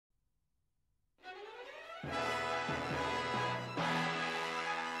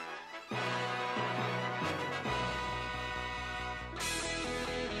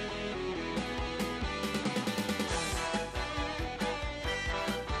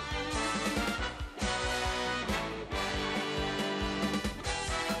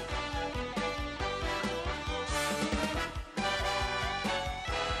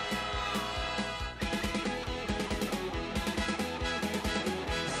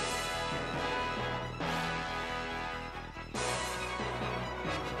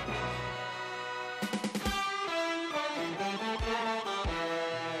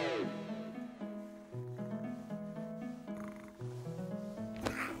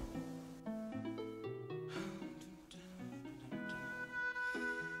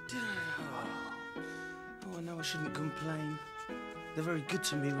I shouldn't complain. They're very good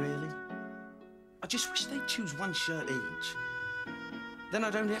to me, really. I just wish they'd choose one shirt each. Then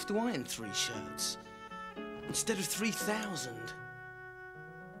I'd only have to iron 3 shirts instead of 3,000.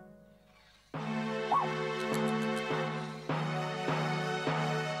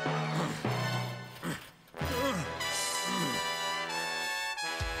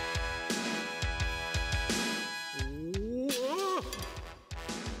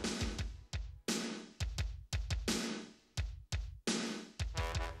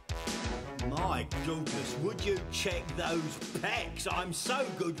 My goodness, would you check those pecs? I'm so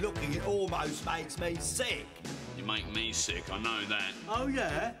good looking it almost makes me sick. You make me sick, I know that. Oh,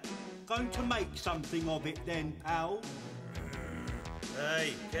 yeah? Going to make something of it then, pal?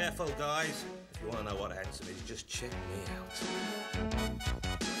 Hey, careful, guys. If you want to know what handsome is, just check me out.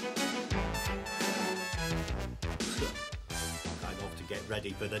 I'm off to get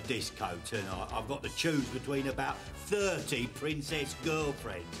ready for the disco tonight. I've got to choose between about 30 princess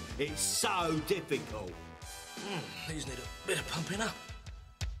girlfriends. It's so difficult. These need a bit of pumping up.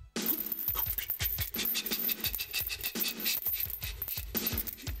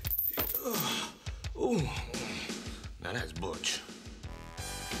 Ooh, now that's butch.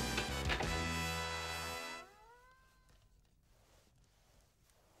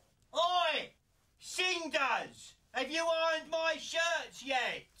 Oi! Cinders! Have you ironed my shirts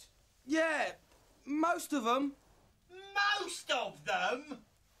yet? Yeah, most of them. Most of them?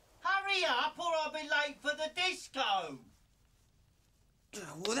 Hurry up or I'll be late for the disco.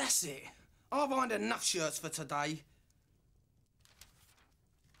 Well, that's it. I've ironed enough shirts for today.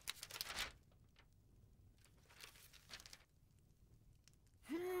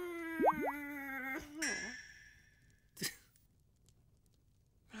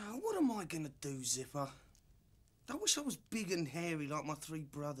 What am I gonna do, Zipper? I wish I was big and hairy like my 3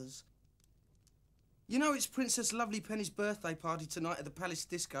 brothers. You know it's Princess Lovely Penny's birthday party tonight at the Palace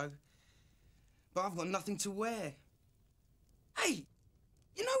Disco. But I've got nothing to wear. Hey,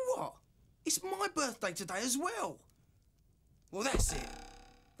 you know what? It's my birthday today as well. Well, that's it.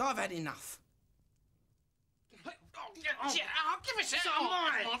 I've had enough. I'll give us a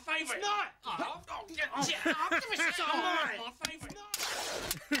mine. My favourite. It's not. I'll give us a mine. My favourite.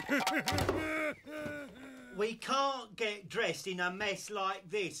 We can't get dressed in a mess like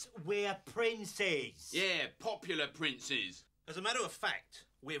this. We're princes. Yeah, popular princes. As a matter of fact,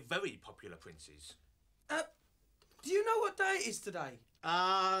 we're very popular princes. Do you know what day it is today?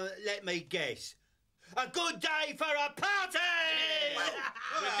 Let me guess. A good day for a party!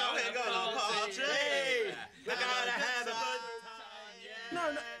 We're going to a party! We're going to have a good time!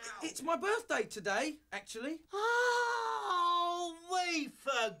 No, it's my birthday today, actually. Oh, we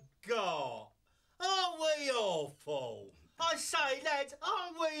forgot. Aren't we awful? I say, lads,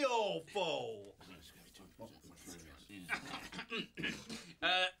 aren't we awful?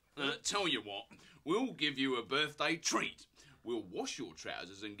 Tell you what, we'll give you a birthday treat. We'll wash your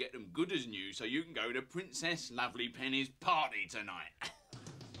trousers and get them good as new so you can go to Princess Lovely Penny's party tonight.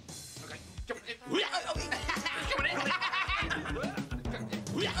 Okay, come on in. Come on in.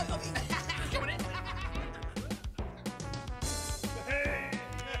 Come on in.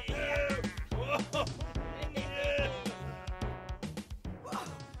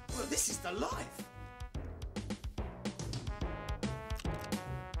 Well, this is the life.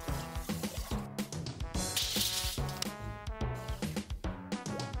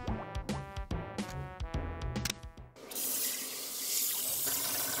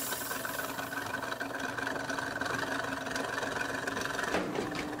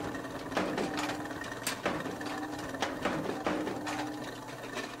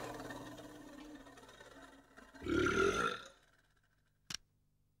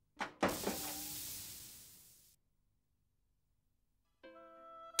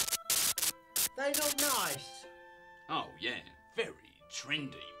 They look nice. Oh, yeah, very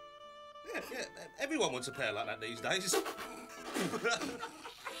trendy. Yeah, everyone wants a pair like that these days.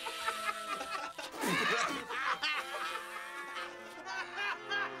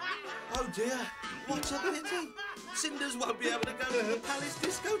 Oh dear, what's a pity? Cinders won't be able to go to the Palace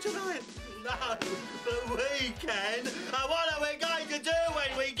Disco tonight. No, but we can. And what are we going to do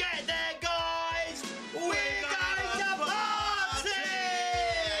when we get there, guys? We're going to party!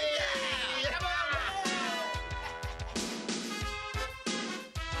 Yeah! Come on!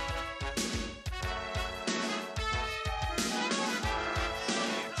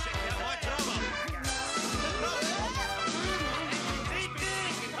 Check out my drummer.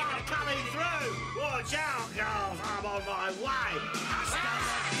 I'm coming through! Watch out, girls! I'm on my way!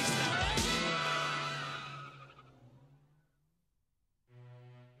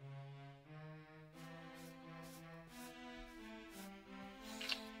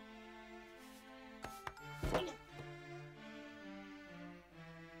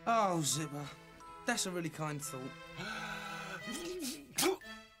 Oh, Zipper, that's a really kind thought.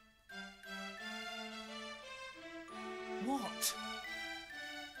 What?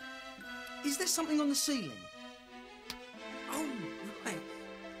 Is there something on the ceiling? Oh, right.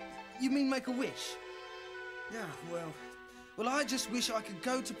 You mean make a wish? Yeah, well, I just wish I could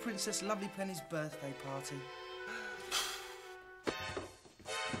go to Princess Lovely Penny's birthday party.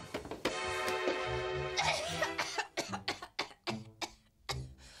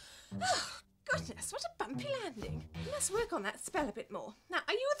 Goodness, what a bumpy landing. You must work on that spell a bit more. Now,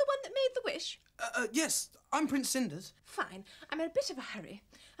 are you the one that made the wish? Yes, I'm Prince Cinders. Fine. I'm in a bit of a hurry.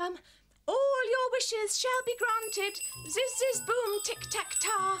 All your wishes shall be granted. Ziz, ziz, boom,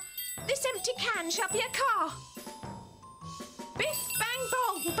 tic-tac-tar. This empty can shall be a car. Biff, bang,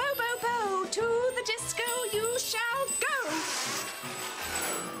 bong, bo, bo, bo. To the disco you shall go.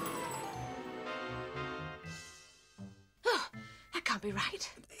 Oh, that can't be right.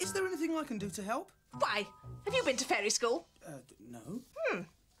 Is there anything I can do to help? Why? Have you been to fairy school? No. Have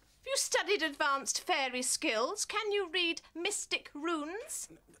you studied advanced fairy skills? Can you read mystic runes?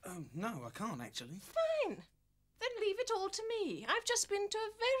 No, I can't, actually. Fine. Then leave it all to me. I've just been to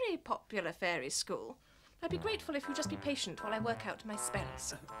a very popular fairy school. I'd be grateful if you'd just be patient while I work out my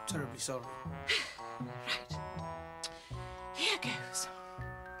spells. Terribly sorry. Right. Here goes.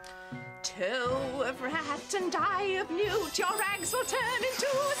 Toe of rat and eye of newt, your rags will turn into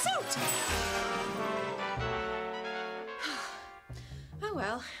a suit. Oh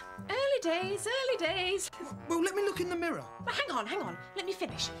well, early days, early days. Well, let me look in the mirror. But hang on, let me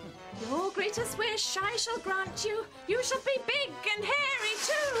finish. Your greatest wish I shall grant you. You shall be big and hairy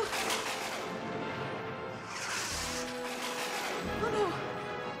too. Oh no,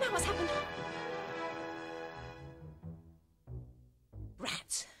 now what's happened?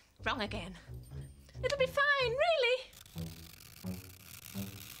 Rats, wrong again. It'll be fine, really.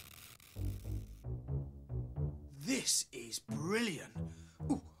 This is brilliant.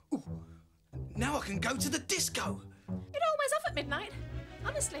 Ooh. Now I can go to the disco. You're always off at midnight,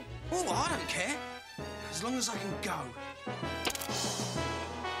 honestly. Oh, I don't care. As long as I can go.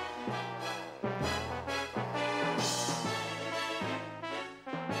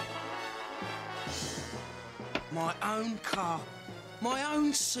 My own car, my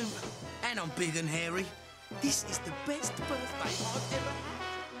own suit, and I'm big and hairy. This is the best birthday I've ever had.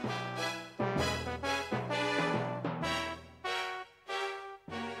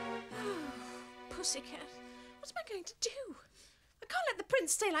 Pussycat, what am I going to do? I can't let the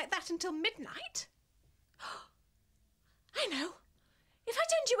prince stay like that until midnight. I know. If I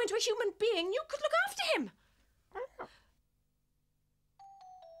turned you into a human being, you could look after him.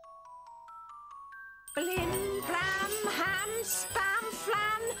 Blim, blam, ham, spam,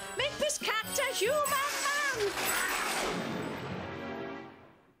 flan, make this cat a human man.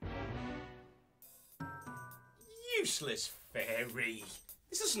 Useless fairy.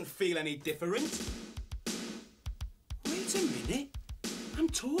 This doesn't feel any different. Wait a minute. I'm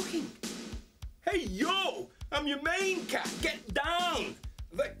talking. Hey, yo! I'm your main cat. Get down!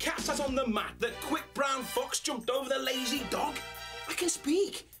 The cat that's on the mat, the quick brown fox jumped over the lazy dog. I can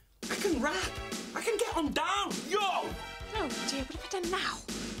speak. I can rap. I can get on down. Yo! Oh dear, what have I done now?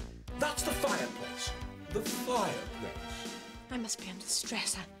 That's the fireplace. The fireplace. I must be under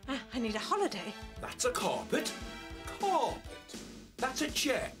stress. I need a holiday. That's a carpet. Carpet. That's a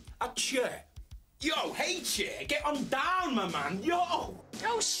chair. A chair. Yo, hey chair, get on down, my man. Yo!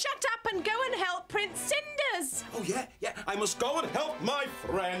 Oh, shut up and go and help Prince Cinders. Oh, yeah. I must go and help my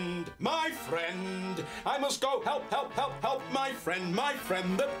friend. My friend. I must go help my friend. My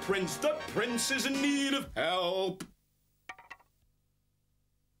friend, the prince. The prince is in need of help.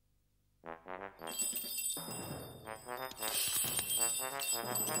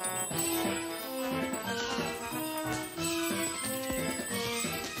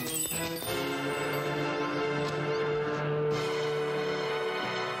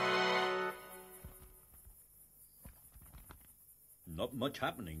 Not much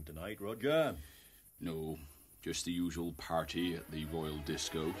happening tonight, Roger. No, just the usual party at the Royal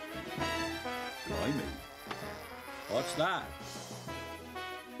Disco. Blimey. What's that?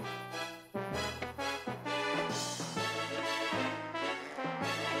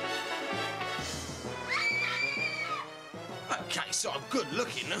 Okay, so I'm good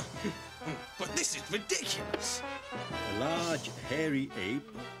looking, huh? But this is ridiculous. A large, hairy ape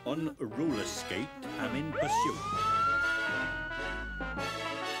on a roller skate. I'm in pursuit.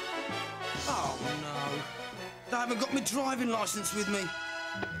 Oh, no. They haven't got my driving licence with me.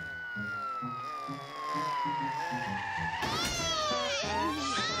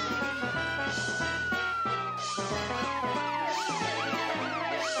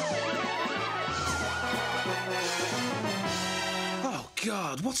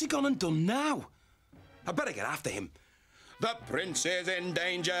 God, what's he gone and done now? I better get after him. The prince is in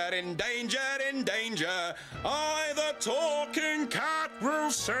danger, in danger, in danger. I, the talking cat,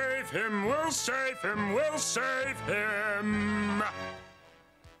 will save him, will save him, will save him.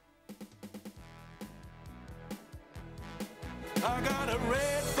 I got a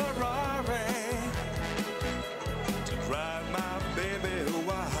red Ferrari to drive my baby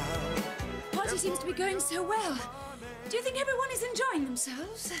wild. Party seems to be going so well. Do you think everyone is enjoying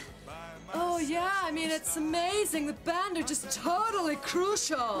themselves? Oh, yeah, I mean, it's amazing. The band are just totally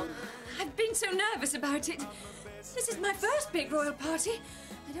crucial. I've been so nervous about it. This is my first big royal party.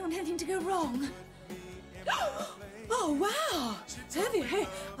 I don't want anything to go wrong. Oh, wow. Heavy. Hey,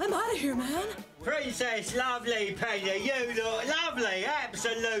 I'm out of here, man. Princess Lovely Penny, you look lovely,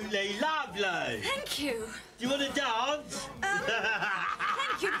 absolutely lovely. Thank you. Do you want to dance?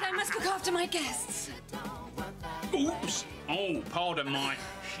 Thank you, but I must look after my guests. Oops. Oh, pardon my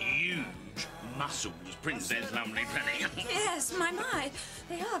huge muscles, Princess Lovely Penny. Yes, my.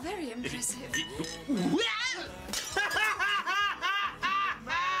 They are very impressive.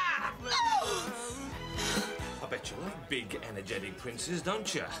 I bet you like big, energetic princes,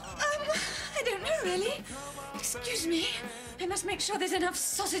 don't you? I don't know, really. Excuse me. I must make sure there's enough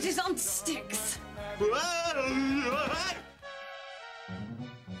sausages on sticks.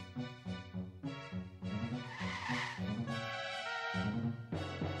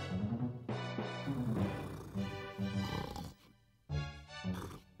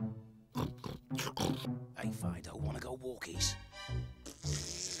 Hey, Fido, want to go walkies?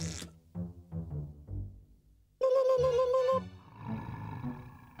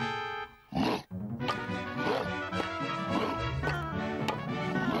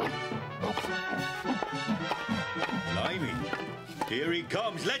 Blimey, here he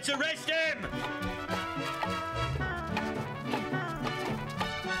comes. Let's arrest him!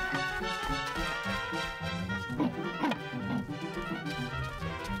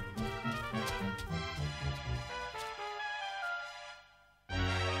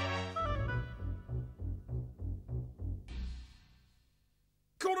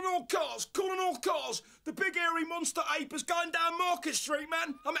 Calling all cars! The big hairy monster ape has gone down Market Street,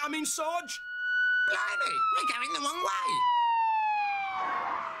 man! I mean, Sarge! Blimey, we're going the wrong way.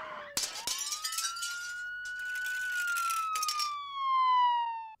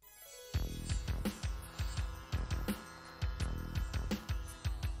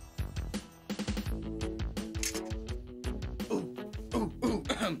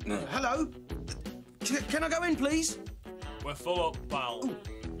 Hello? Can I go in, please? We're full up, pal.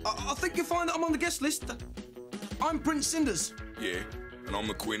 I think you'll find that I'm on the guest list. I'm Prince Cinders. Yeah, and I'm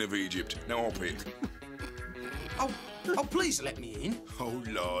the Queen of Egypt. Now hop in. Oh, please let me in. Oh,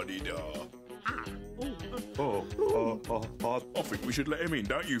 la-di-da. I think we should let him in,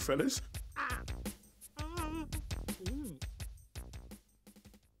 don't you, fellas?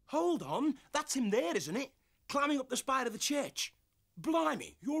 Hold on, that's him there, isn't it? Climbing up the spire of the church.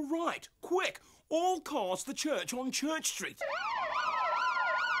 Blimey, you're right. Quick, all cars to the church on Church Street.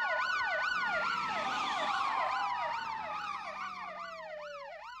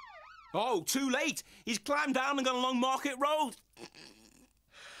 Oh, too late. He's climbed down and gone along Market Road.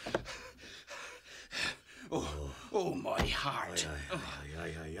 Oh, my heart.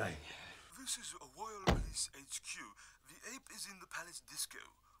 This is a Royal Police HQ. The ape is in the Palace Disco.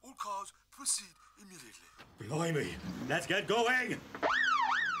 All cars proceed immediately. Blimey, let's get going!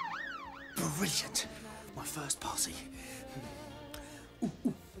 Brilliant. My first party.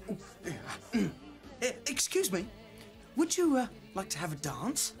 Excuse me. Would you like to have a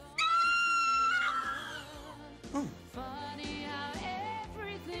dance? Oh.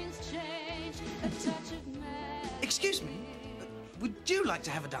 Excuse me. Would you like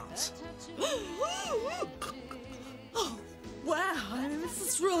to have a dance? Oh, wow. I mean, this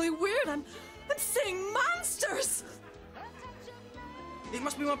is really weird. I'm seeing monsters. It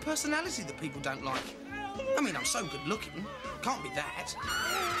must be my personality that people don't like. I mean, I'm so good looking. Can't be that.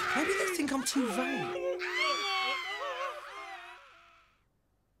 Maybe they think I'm too vain.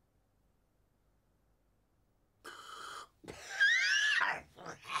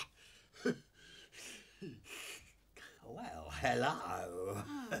 Well, hello.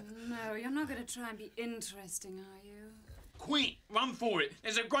 Oh, no, you're not going to try and be interesting, are you? Quick, run for it.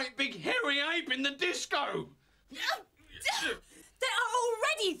 There's a great big hairy ape in the disco. There are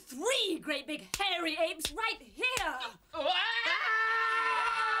already 3 great big hairy apes right here.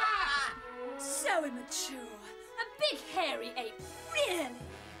 So immature. A big hairy ape, really.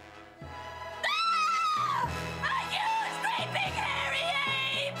 A huge great big hairy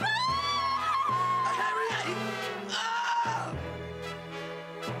ape! A hairy ape?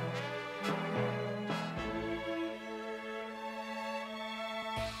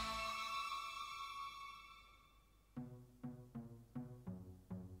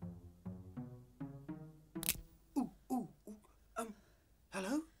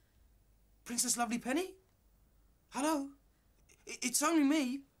 Princess Lovely Penny? Hello? It's only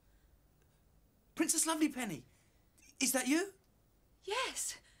me. Princess Lovely Penny. Is that you?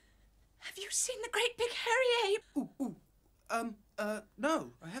 Yes. Have you seen the great big hairy ape?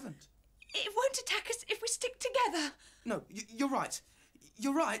 No, I haven't. It won't attack us if we stick together. No, you're right.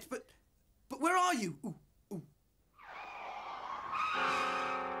 You're right, but where are you? Ooh, ooh.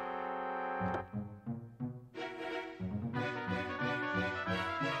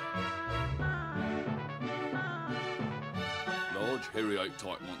 Large hairy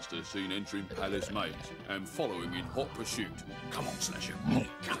ape-type monster seen entering Palace Maze and following in hot pursuit. Come on, Slasher.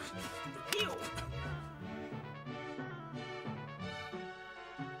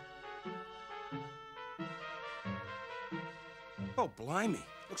 Oh, blimey.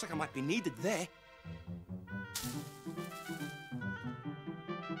 Looks like I might be needed there.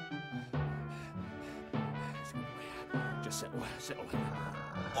 Just settle.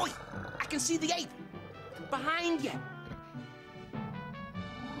 Oi! I can see the ape! Behind you!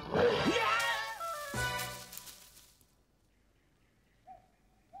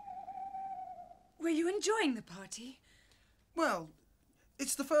 Were you enjoying the party? Well,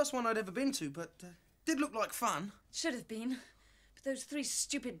 it's the first one I'd ever been to, but did look like fun. Should have been. But those three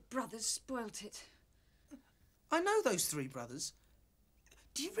stupid brothers spoilt it. I know those three brothers.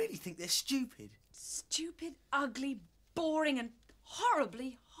 Do you really think they're stupid? Stupid, ugly, boring and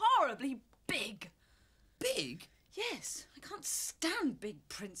horribly, horribly big. Big? Yes, I can't stand big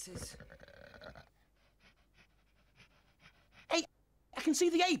princes. Hey, I can see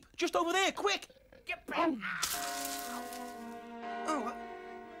the ape! Just over there, quick! Get back! Oh,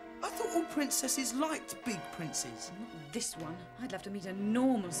 I thought all princesses liked big princes. Not this one. I'd love to meet a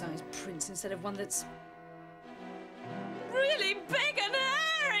normal-sized prince instead of one that's really big and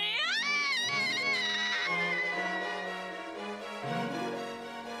hairy.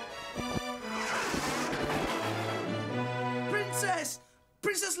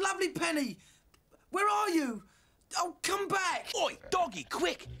 Princess Lovely Penny! Where are you? Oh, come back! Oi, doggy,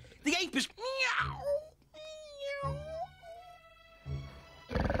 quick! The ape is...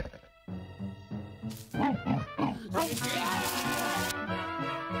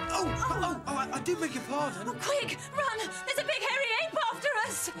 I do beg your pardon. Oh, quick, run! There's a big hairy ape after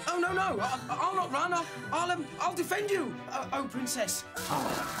us! Oh, no, I'll not run. I'll defend you. Oh, Princess.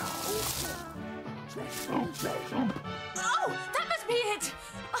 Oh, that must be it!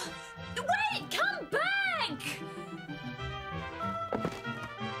 Wait, come back!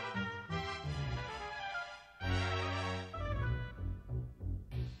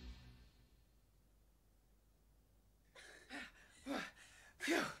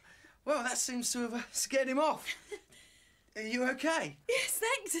 Phew. Well, that seems to have scared him off. Are you okay? Yes,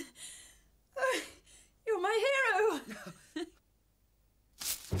 thanks. You're my hero.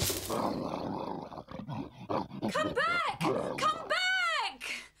 Come back! Come back!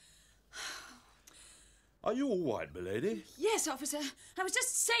 Are you all right, milady? Yes, officer. I was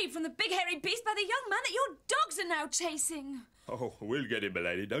just saved from the big hairy beast by the young man that your dogs are now chasing. Oh, we'll get him,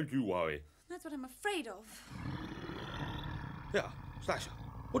 milady. Don't you worry. That's what I'm afraid of. Yeah, Slasher.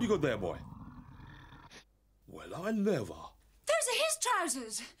 What do you got there, boy? Well, I never. Those are his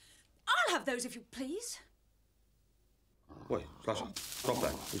trousers. I'll have those if you please. Wait, Slasher, stop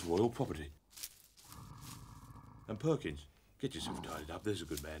that. It's royal property. And Perkins, get yourself tidied up. There's a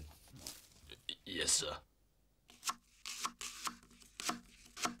good man. Yes, sir.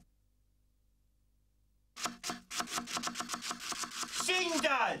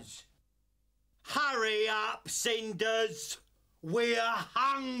 Cinders! Hurry up, Cinders! We're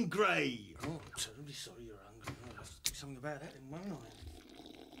hungry! Oh, I'm terribly sorry you're hungry. I'll have to do something about that in one night.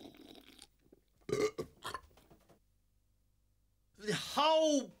 The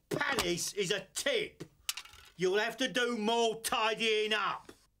whole palace is a tip. You'll have to do more tidying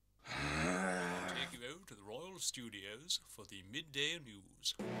up. Take you over to the Royal Studios for the midday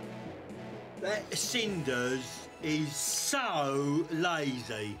news. That Cinders is so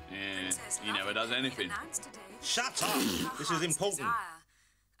lazy. Yeah, he never does anything. Shut up! This is important.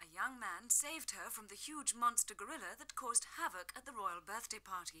 A young man saved her from the huge monster gorilla that caused havoc at the royal birthday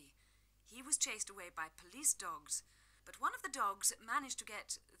party. He was chased away by police dogs, but one of the dogs managed to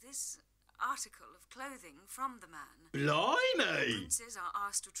get this article of clothing from the man. Blimey! Princes are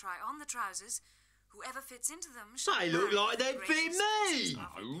asked to try on the trousers. Whoever fits into them shall They look marry like the they fit gracious me!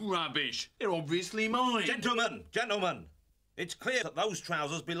 Oh, rubbish. They're obviously mine. Gentlemen! It's clear that those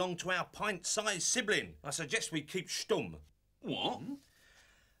trousers belong to our pint-sized sibling. I suggest we keep stum. What?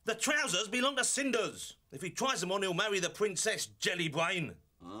 The trousers belong to Cinders. If he tries them on, he'll marry the Princess Jellybrain.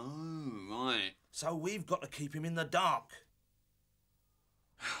 Oh, right. So we've got to keep him in the dark.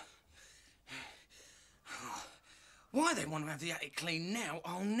 Why they want to have the attic clean now,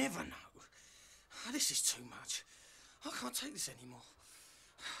 I'll never know. This is too much. I can't take this anymore.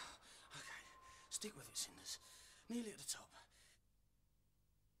 OK, stick with it, Cinders. Nearly at the top.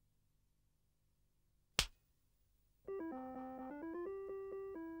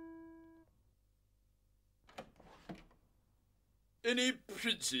 Any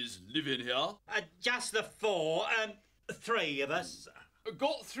princes living here? Just the 4, 3 of us.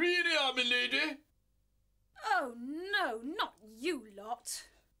 Got 3 in here, my lady. Oh, no, not you lot.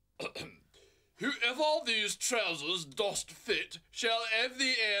 Whoever these trousers dost fit shall have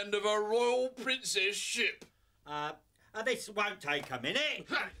the end of a royal princess ship. This won't take a minute.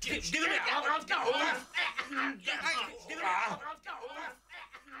 Give it a go.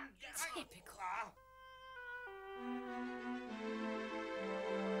 Typical.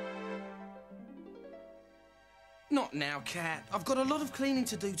 Not now, Cat. I've got a lot of cleaning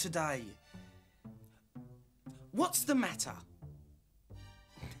to do today. What's the matter?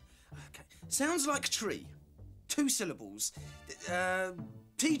 Okay. Sounds like tree. 2 syllables.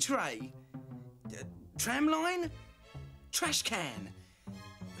 Tea tray. Tram line. Trash can.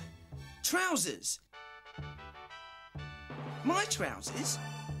 Trousers. My trousers?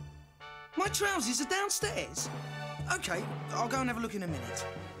 My trousers are downstairs. OK, I'll go and have a look in a minute.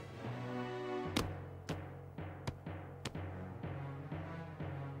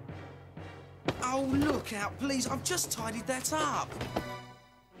 Oh, look out, please. I've just tidied that up.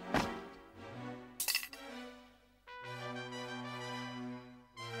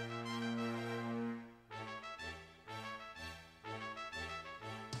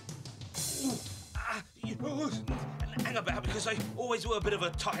 Hang about, because I always were a bit of a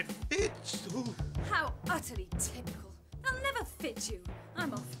tight fit. How utterly typical. They'll never fit you.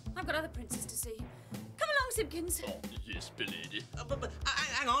 I'm off. I've got other princes to see. Come along, Simpkins. Oh, yes, my lady. But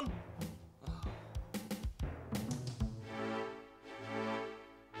hang on.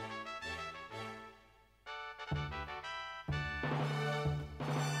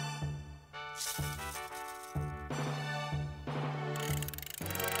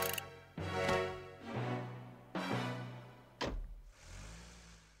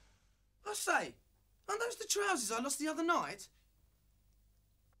 I say, aren't those the trousers I lost the other night?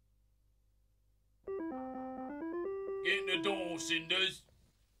 Get in the door, Cinders.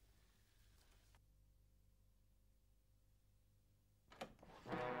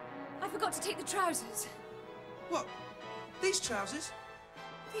 I forgot to take the trousers. What? These trousers?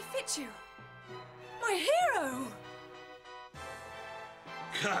 They fit you. My hero!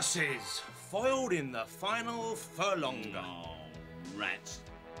 Curses! Foiled in the final furlong. Oh, rats.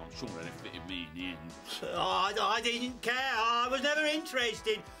 I'm sure they'd have fitted me in the end. I didn't care. I was never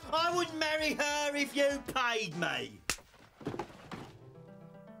interested. I wouldn't marry her if you paid me.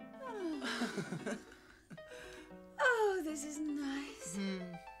 Oh, this is nice.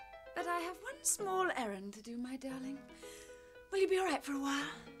 But I have one small errand to do, my darling. Will you be all right for a while?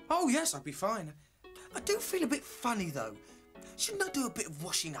 Oh, yes, I'd be fine. I do feel a bit funny, though. Shouldn't I do a bit of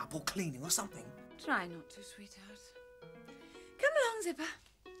washing up or cleaning or something? Try not to, sweetheart. Come along, Zipper.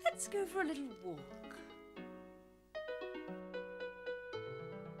 Let's go for a little walk.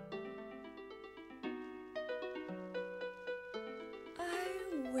 I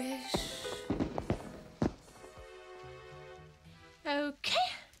wish... OK.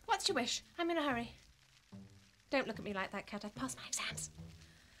 What's your wish? I'm in a hurry. Don't look at me like that, Cat. I've passed my exams.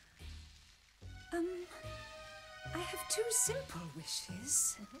 I have 2 simple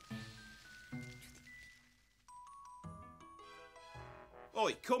wishes.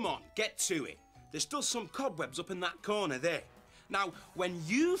 Oi, come on, get to it. There's still some cobwebs up in that corner there. Now, when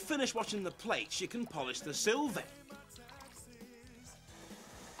you finish washing the plates, you can polish the silver.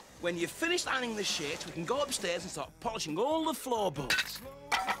 When you've finished ironing the sheets, we can go upstairs and start polishing all the floorboards.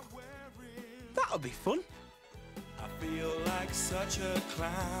 That'll be fun. I feel like such a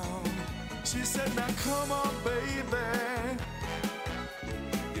clown. She said, now come on, baby.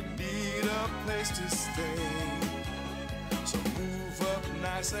 You need a place to stay. So move up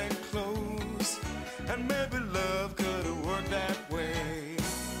nice and close. And maybe love could have worked that way.